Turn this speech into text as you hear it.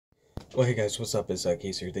Well, hey guys, what's up? It's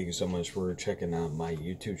Case here. Thank you so much for checking out my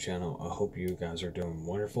YouTube channel. I hope you guys are doing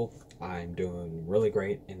wonderful. I'm doing really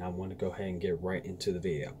great, and I want to go ahead and get right into the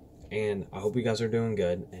video. And I hope you guys are doing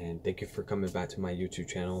good, and thank you for coming back to my YouTube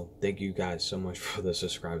channel. Thank you guys so much for the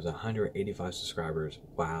subscribers. 185 subscribers.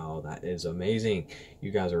 Wow, that is amazing.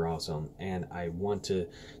 You guys are awesome. And I want to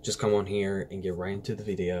just come on here and get right into the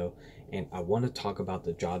video. And I want to talk about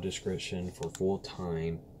the job description for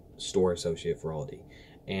full-time store associate for ALDI.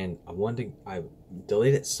 And I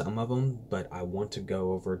deleted some of them, but I want to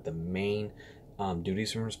go over the main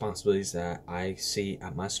duties and responsibilities that I see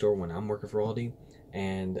at my store when I'm working for ALDI.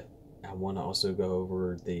 And I want to also go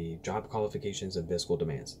over the job qualifications and physical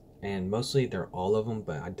demands. And mostly they're all of them,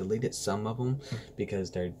 but I deleted some of them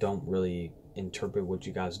because they don't really interpret what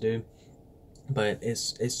you guys do. But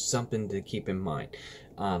it's something to keep in mind.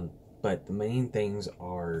 But the main things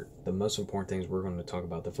are the most important things we're going to talk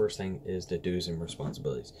about. The first thing is the duties and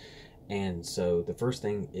responsibilities. And so the first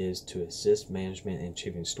thing is to assist management in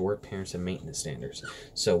achieving store appearance and maintenance standards.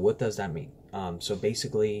 So what does that mean? So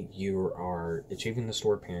basically you are achieving the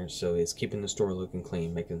store appearance. So it's keeping the store looking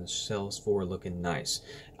clean, making the sales floor looking nice.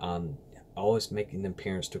 Always making an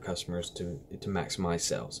appearance to customers to maximize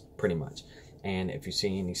sales, pretty much. And if you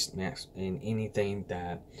see any snacks and anything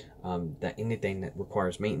that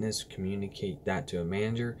requires maintenance, communicate that to a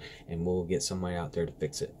manager, and we'll get somebody out there to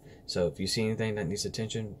fix it. So if you see anything that needs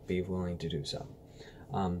attention, be willing to do so.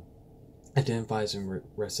 Identifies and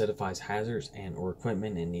recidifies hazards and or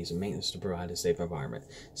equipment and needs maintenance to provide a safe environment.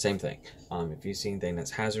 Same thing. If you see anything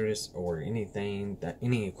that's hazardous or any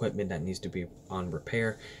equipment that needs to be on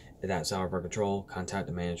repair that's out of our control, contact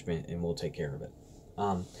the management and we'll take care of it.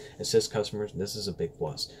 Assist customers. This is a big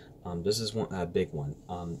plus. This is a big one.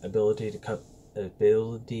 Ability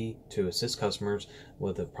to assist customers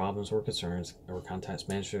with the problems or concerns, or contacts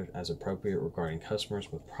manager as appropriate regarding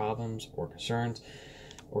customers with problems or concerns.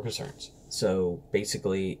 So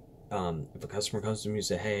basically, if a customer comes to me and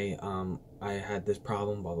say, "Hey, I had this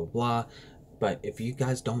problem, blah blah blah," but if you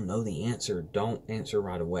guys don't know the answer, don't answer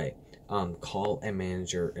right away. Call a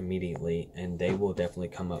manager immediately, and they will definitely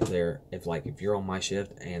come up there. If you're on my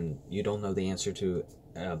shift and you don't know the answer to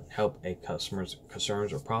help a customer's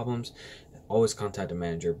concerns or problems, always contact a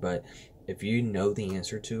manager. But if you know the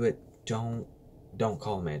answer to it, don't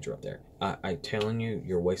call a manager up there. I'm telling you,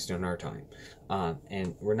 you're wasting our time.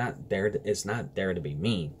 And we're not there. It's not there to be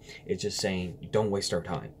mean. It's just saying don't waste our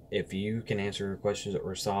time. If you can answer questions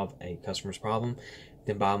or solve a customer's problem,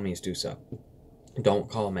 then by all means do so. Don't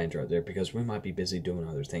call a manager out there because we might be busy doing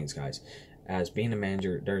other things, guys. As being a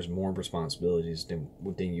manager, there's more responsibilities than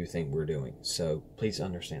you think we're doing. So please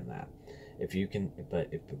understand that. If you can,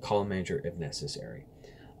 call a manager if necessary.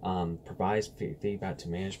 Provides feedback to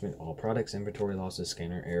management, all products, inventory losses,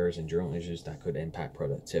 scanner errors, and journal issues that could impact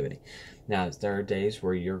productivity. Now, there are days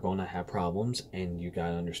where you're going to have problems, and you got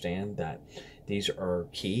to understand that these are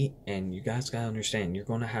key, and you guys got to understand you're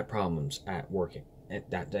going to have problems at working.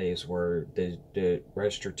 That days where the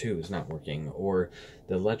register 2 is not working or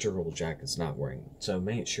the electrical jack is not working. So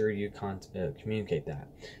make sure you communicate that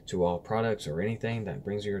to all products or anything that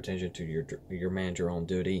brings your attention to your manager on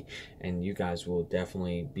duty, and you guys will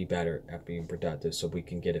definitely be better at being productive so we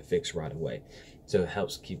can get it fixed right away. So it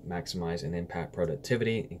helps maximize and impact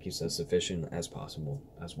productivity and keeps us efficient as possible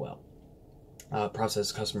as well.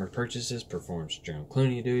 Process customer purchases, performs general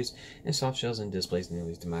cleaning duties, and soft shelves and displays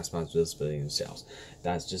duties to maximize visibility and sales.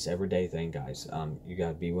 That's just everyday thing, guys. You got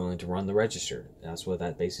to be willing to run the register. That's what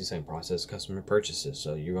that basically saying. Process customer purchases.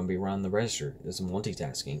 So you're going to be running the register. It's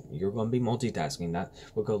multitasking. You're going to be multitasking. That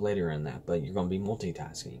we'll go later in that, but you're going to be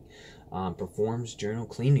multitasking. Performs general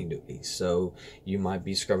cleaning duties. So you might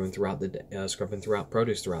be scrubbing throughout the day, scrubbing throughout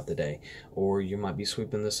produce throughout the day, or you might be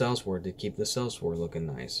sweeping the sales floor to keep the sales floor looking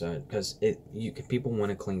nice. Because people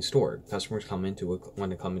want a clean store. Customers want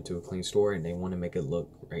to come into a clean store, and they want to make it look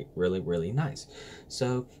really nice.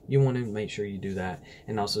 So you want to make sure you do that,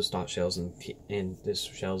 and also stock shelves and this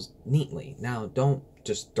shelves neatly. Now, don't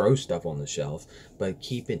just throw stuff on the shelf, but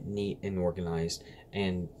keep it neat and organized,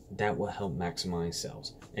 and that will help maximize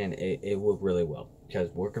sales, and it will really well. Because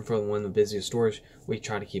working for one of the busiest stores, we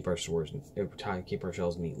try to keep our shelves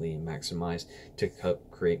neatly and maximize to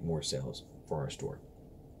create more sales for our store,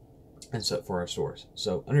 and so for our stores.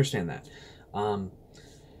 So understand that.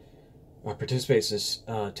 Participates is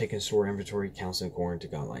taking store inventory counts according to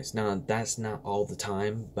guidelines. Now, that's not all the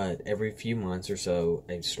time, but every few months or so,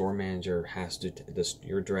 a store manager has to,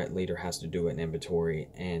 your direct leader has to do an inventory,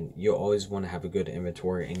 and you always want to have a good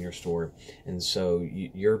inventory in your store. And so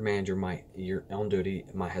your manager your on duty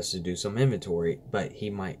has to do some inventory, but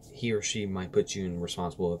he or she might put you in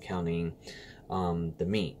responsible accounting the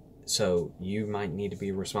meat. So you might need to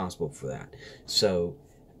be responsible for that. So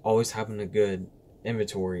always having a good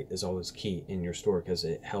inventory is always key in your store, because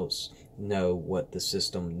it helps know what the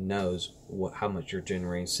system knows, how much you're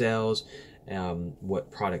generating sales,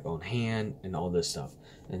 what product on hand, and all this stuff,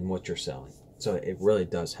 and what you're selling. So it really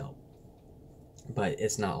does help. But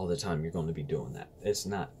it's not all the time you're going to be doing that. It's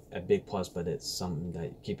not a big plus, but it's something that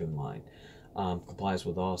you keep in mind. Complies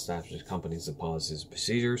with all established companies and policies and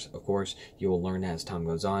procedures. Of course, you will learn that as time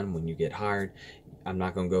goes on when you get hired. I'm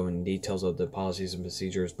not going to go into details of the policies and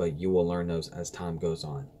procedures, but you will learn those as time goes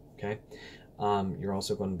on. Okay. You're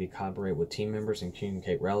also going to be collaborate with team members and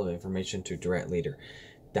communicate relevant information to direct leader.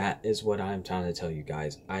 That is what I'm trying to tell you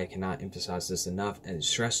guys. I cannot emphasize this enough and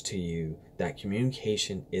stress to you that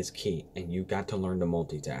communication is key, and you got to learn to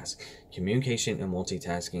multitask. Communication and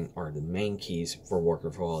multitasking are the main keys for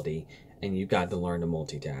worker quality, and you got to learn to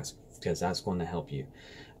multitask, because that's going to help you.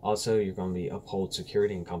 Also, you're going to be uphold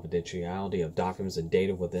security and confidentiality of documents and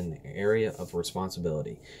data within the area of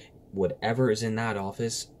responsibility. Whatever is in that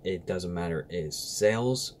office, it doesn't matter. Is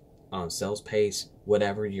sales, sales pace,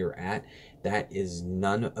 whatever you're at, that is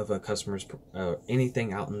none of a customer's,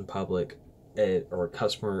 anything out in public, or a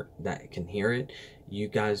customer that can hear it. You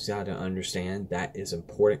guys got to understand that is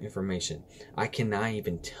important information. I cannot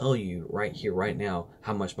even tell you right here, right now,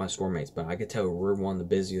 how much my store makes, but I can tell you we're one of the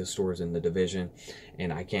busiest stores in the division,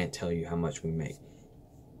 and I can't tell you how much we make.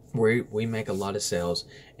 We make a lot of sales,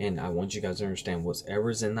 and I want you guys to understand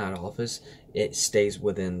whatever's in that office, it stays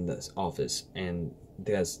within this office, and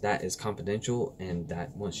that is confidential. And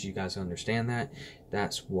that once you guys understand that,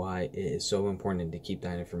 that's why it is so important to keep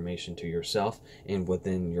that information to yourself and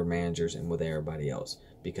within your managers and with everybody else,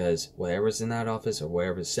 because whatever's in that office or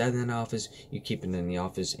whatever's said in that office, you keep it in the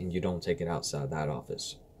office and you don't take it outside that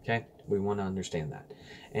office. Okay, we want to understand that.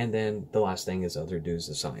 And then the last thing is other duties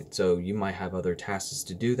assigned. So you might have other tasks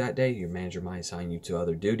to do that day. Your manager might assign you to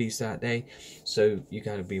other duties that day. So you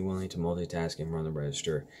got to be willing to multitask and run the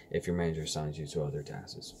register if your manager assigns you to other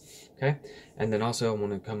tasks. Okay, and then also I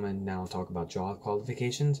want to come in now and talk about job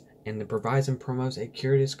qualifications, and it provides and promotes a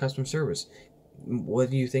curious customer service. What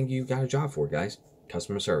do you think you got a job for, guys?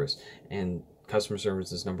 Customer service. And customer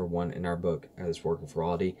service is number one in our book as working for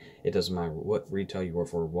ALDI. It doesn't matter what retail you work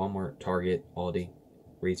for, Walmart, Target, ALDI,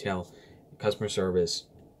 retail, customer service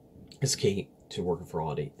is key to working for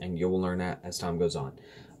ALDI, and you will learn that as time goes on.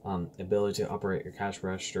 Ability to operate your cash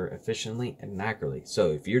register efficiently and accurately.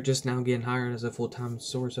 So if you're just now getting hired as a full-time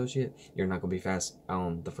store associate, you're not going to be fast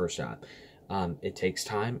on the first job. It takes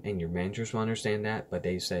time, and your managers will understand that, but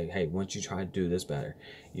they say, hey, once you try to do this better,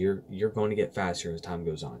 you're going to get faster as time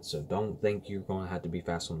goes on. So don't think you're going to have to be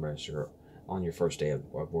fast on the register on your first day of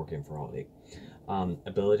working for ALDI.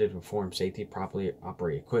 Ability to perform safety, properly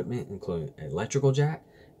operate equipment, including electrical jack,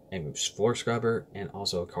 a floor scrubber, and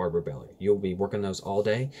also a cardboard belly. You'll be working those all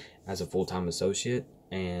day as a full-time associate,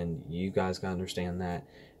 and you guys got to understand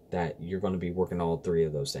that you're going to be working all three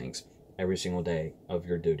of those things every single day of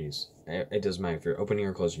your duties. It doesn't matter if you're opening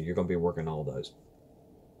or closing, you're going to be working all those.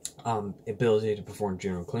 Ability to perform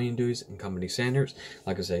general cleaning duties and company standards.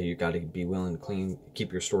 Like I said, you got to be willing to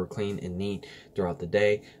keep your store clean and neat throughout the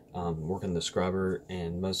day. Working the scrubber,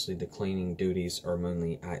 and mostly the cleaning duties are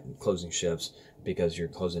mainly at closing shifts, because you're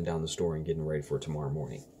closing down the store and getting ready for tomorrow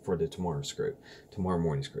morning, for the tomorrow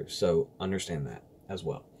morning's crew. So understand that as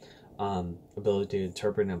well. Ability to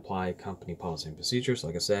interpret and apply company policy and procedures.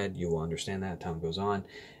 Like I said, you will understand that as time goes on.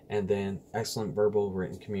 And then excellent verbal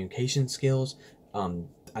written communication skills.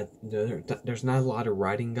 There's not a lot of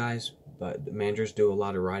writing, guys, but the managers do a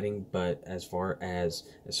lot of writing. But as far as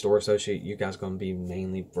a store associate, you guys are going to be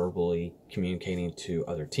mainly verbally communicating to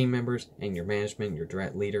other team members and your management, your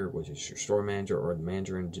direct leader, which is your store manager or the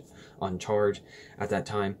manager on charge at that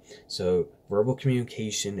time. So verbal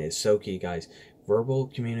communication is so key, guys. Verbal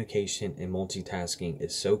communication and multitasking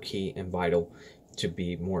is so key and vital to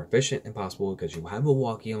be more efficient and possible, because you have a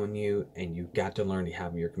walkie on you, and you got to learn to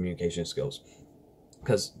have your communication skills,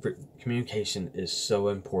 because communication is so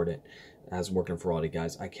important as working for ALDI,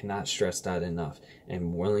 guys. I cannot stress that enough.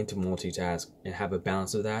 And willing to multitask and have a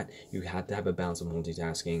balance of that. You have to have a balance of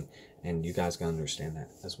multitasking, and you guys gotta understand that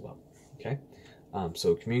as well. Okay,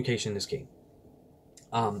 so communication is key.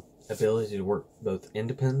 Ability to work both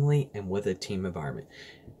independently and with a team environment.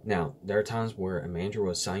 Now, there are times where a manager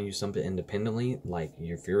will assign you something independently, like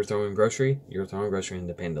if you're throwing grocery, you're throwing grocery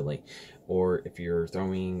independently, or if you're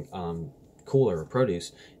throwing cooler or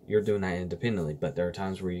produce, you're doing that independently. But there are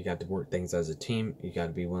times where you got to work things as a team. You got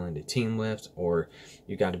to be willing to team lift, or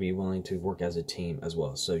you got to be willing to work as a team as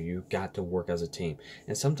well. So you got to work as a team,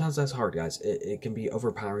 and sometimes that's hard, guys. It can be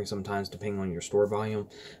overpowering sometimes depending on your store volume,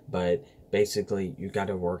 but basically you got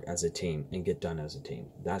to work as a team and get done as a team.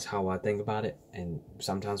 That's how I think about it. And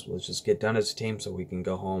sometimes let's just get done as a team so we can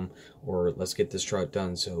go home, or let's get this truck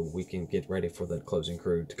done so we can get ready for the closing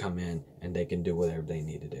crew to come in and they can do whatever they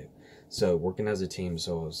need to do. So working as a team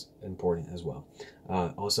is important as well.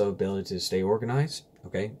 Also, ability to stay organized.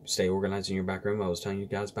 Okay, stay organized in your back room. I was telling you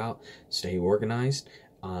guys about stay organized.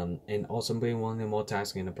 And also being willing to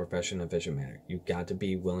multitask in a professional, efficient manner. You've got to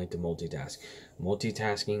be willing to multitask.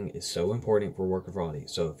 Multitasking is so important for working for ALDI.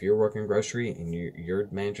 So if you're working grocery and your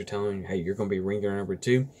manager telling you, hey, you're going to be ringer number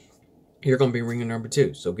 2, you're going to be ringer number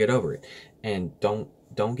 2. So get over it. And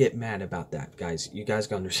don't get mad about that, guys. You guys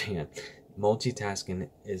got to understand. Multitasking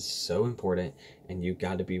is so important, and you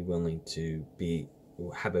got to be willing to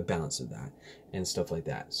have a balance of that and stuff like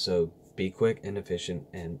that. So be quick and efficient,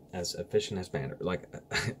 and as efficient as matter, like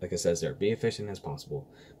it says there, be efficient as possible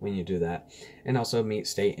when you do that. And also meet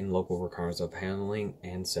state and local requirements of handling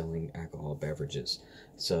and selling alcohol beverages.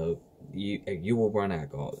 So you will run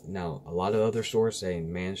alcohol. Now a lot of other stores say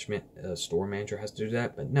management, store manager has to do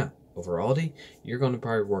that, but no, over ALDI you're going to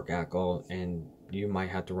probably work alcohol, and you might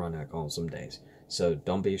have to run alcohol some days. So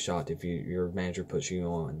don't be shocked if your manager puts you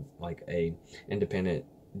on like a independent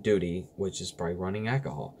duty, which is probably running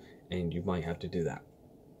alcohol, and you might have to do that.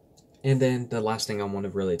 And then the last thing I want to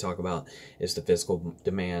really talk about is the physical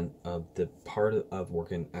demand of the part of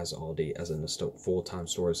working as ALDI as a full-time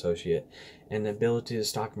store associate, and the ability to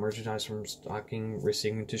stock merchandise from stocking,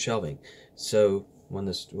 receiving to shelving. So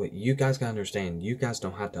what you guys gotta understand, you guys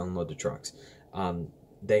don't have to unload the trucks.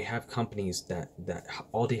 They have companies that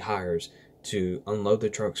ALDI hires to unload the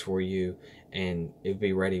trucks for you, and it'll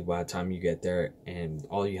be ready by the time you get there, and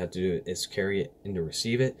all you have to do is carry it and to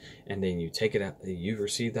receive it, and then you take it out, you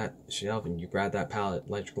receive that shelf, and you grab that pallet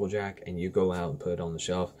electrical jack and you go out and put it on the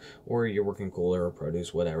shelf, or you're working cooler or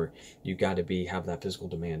produce, whatever. You got to have that physical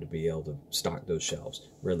demand to be able to stock those shelves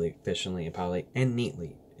really efficiently and probably and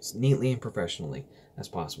neatly, as neatly and professionally as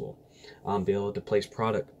possible. Be able to place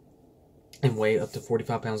product and weigh up to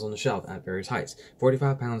 45 pounds on the shelf at various heights.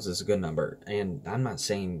 45 pounds is a good number, and I'm not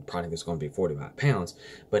saying product is going to be 45 pounds,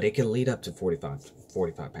 but it can lead up to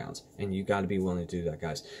 45 pounds, and you got to be willing to do that,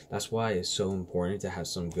 guys. That's why it's so important to have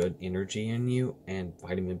some good energy in you, and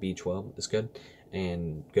vitamin B12 is good,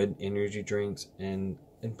 and good energy drinks, and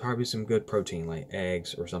probably some good protein like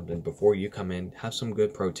eggs or something before you come in. Have some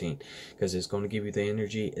good protein, because it's going to give you the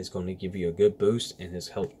energy, it's going to give you a good boost, and it's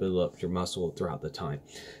helped build up your muscle throughout the time.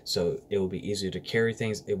 So it will be easier to carry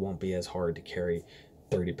things. It won't be as hard to carry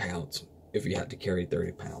 30 pounds if you have to carry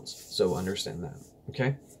 30 pounds. So understand that,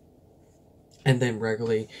 okay? And then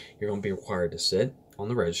regularly you're going to be required to sit on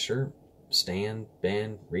the register, stand,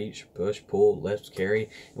 bend, reach, push, pull, lift, carry,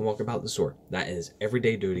 and walk about the store. That is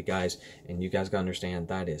everyday duty, guys, and you guys gotta understand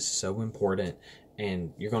that is so important,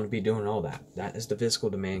 and you're going to be doing all that. That is the physical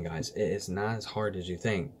demand, guys. It is not as hard as you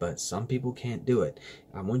think, but some people can't do it.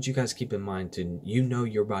 I want you guys to keep in mind to know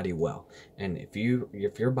your body well, and if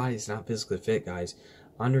your body's not physically fit, guys,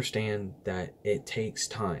 understand that it takes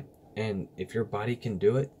time, and if your body can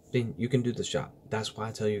do it, then you can do this job. That's why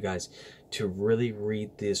I tell you guys to really read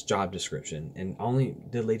this job description, and only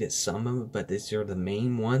deleted some of it, but these are the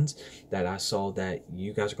main ones that I saw that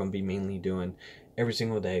you guys are going to be mainly doing every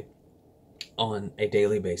single day on a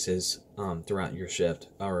daily basis throughout your shift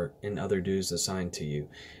or in other duties assigned to you.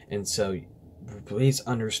 And so please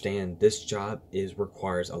understand this job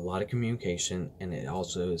requires a lot of communication, and it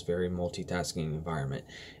also is very multitasking environment.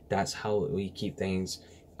 That's how we keep things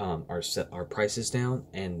our prices down,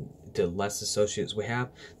 and the less associates we have,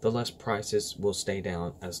 the less prices will stay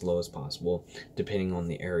down as low as possible, depending on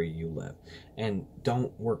the area you live. And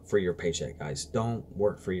don't work for your paycheck, guys. Don't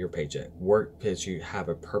work for your paycheck. Work because you have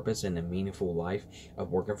a purpose and a meaningful life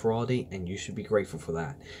of working for ALDI, and you should be grateful for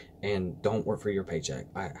that. And don't work for your paycheck.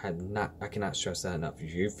 I cannot stress that enough.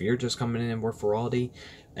 If you're just coming in and work for ALDI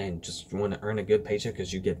and just want to earn a good paycheck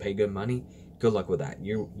because you get paid good money, good luck with that.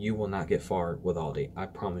 You will not get far with ALDI. I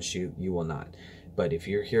promise you, you will not. But if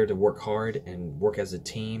you're here to work hard and work as a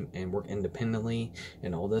team and work independently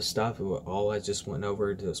and all this stuff, all I just went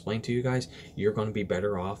over to explain to you guys, you're going to be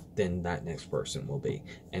better off than that next person will be.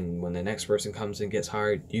 And when the next person comes and gets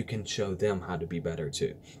hired, you can show them how to be better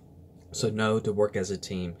too. So know to work as a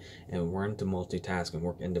team and learn to multitask and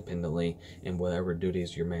work independently in whatever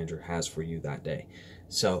duties your manager has for you that day.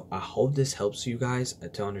 So I hope this helps you guys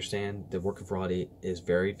to understand that working for ALDI is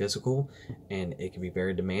very physical and it can be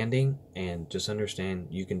very demanding, and just understand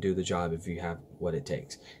you can do the job if you have what it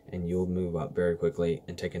takes, and you'll move up very quickly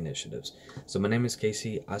and take initiatives. So my name is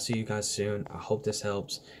Casey. I'll see you guys soon. I hope this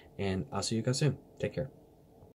helps, and I'll see you guys soon. Take care.